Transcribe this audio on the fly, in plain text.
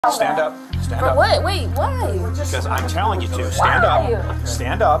Stand up. Stand For up. what? Wait, why? Because I'm telling you to. Stand up.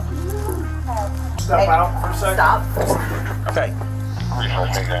 Stand up. Step out for a second. Stop. Okay.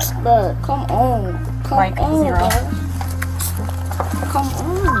 Bro, come on. Come Mike, on, 0. bro. Come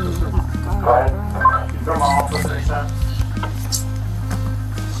on. Oh my god. You come my office anytime.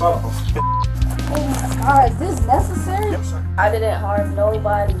 Son of a Oh my god, is this necessary? Yep, sir. I didn't harm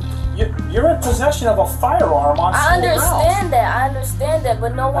nobody. You're in possession of a firearm on I school grounds. understand that,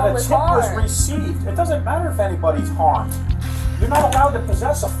 but no one And a was tip was harmed. received. It doesn't matter if anybody's harmed. You're not allowed to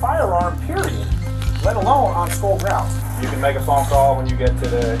possess a firearm, period. Let alone on school grounds. You can make a phone call when you get to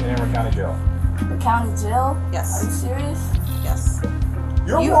the Emory County Jail. The county jail? Are you Yes. serious? Yes.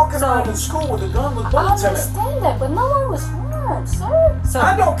 You're walking around in school with a gun with I bullets in it. understand that, but no one was harmed, sir. So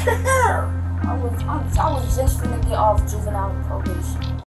I don't care. I was just finna get off juvenile probation.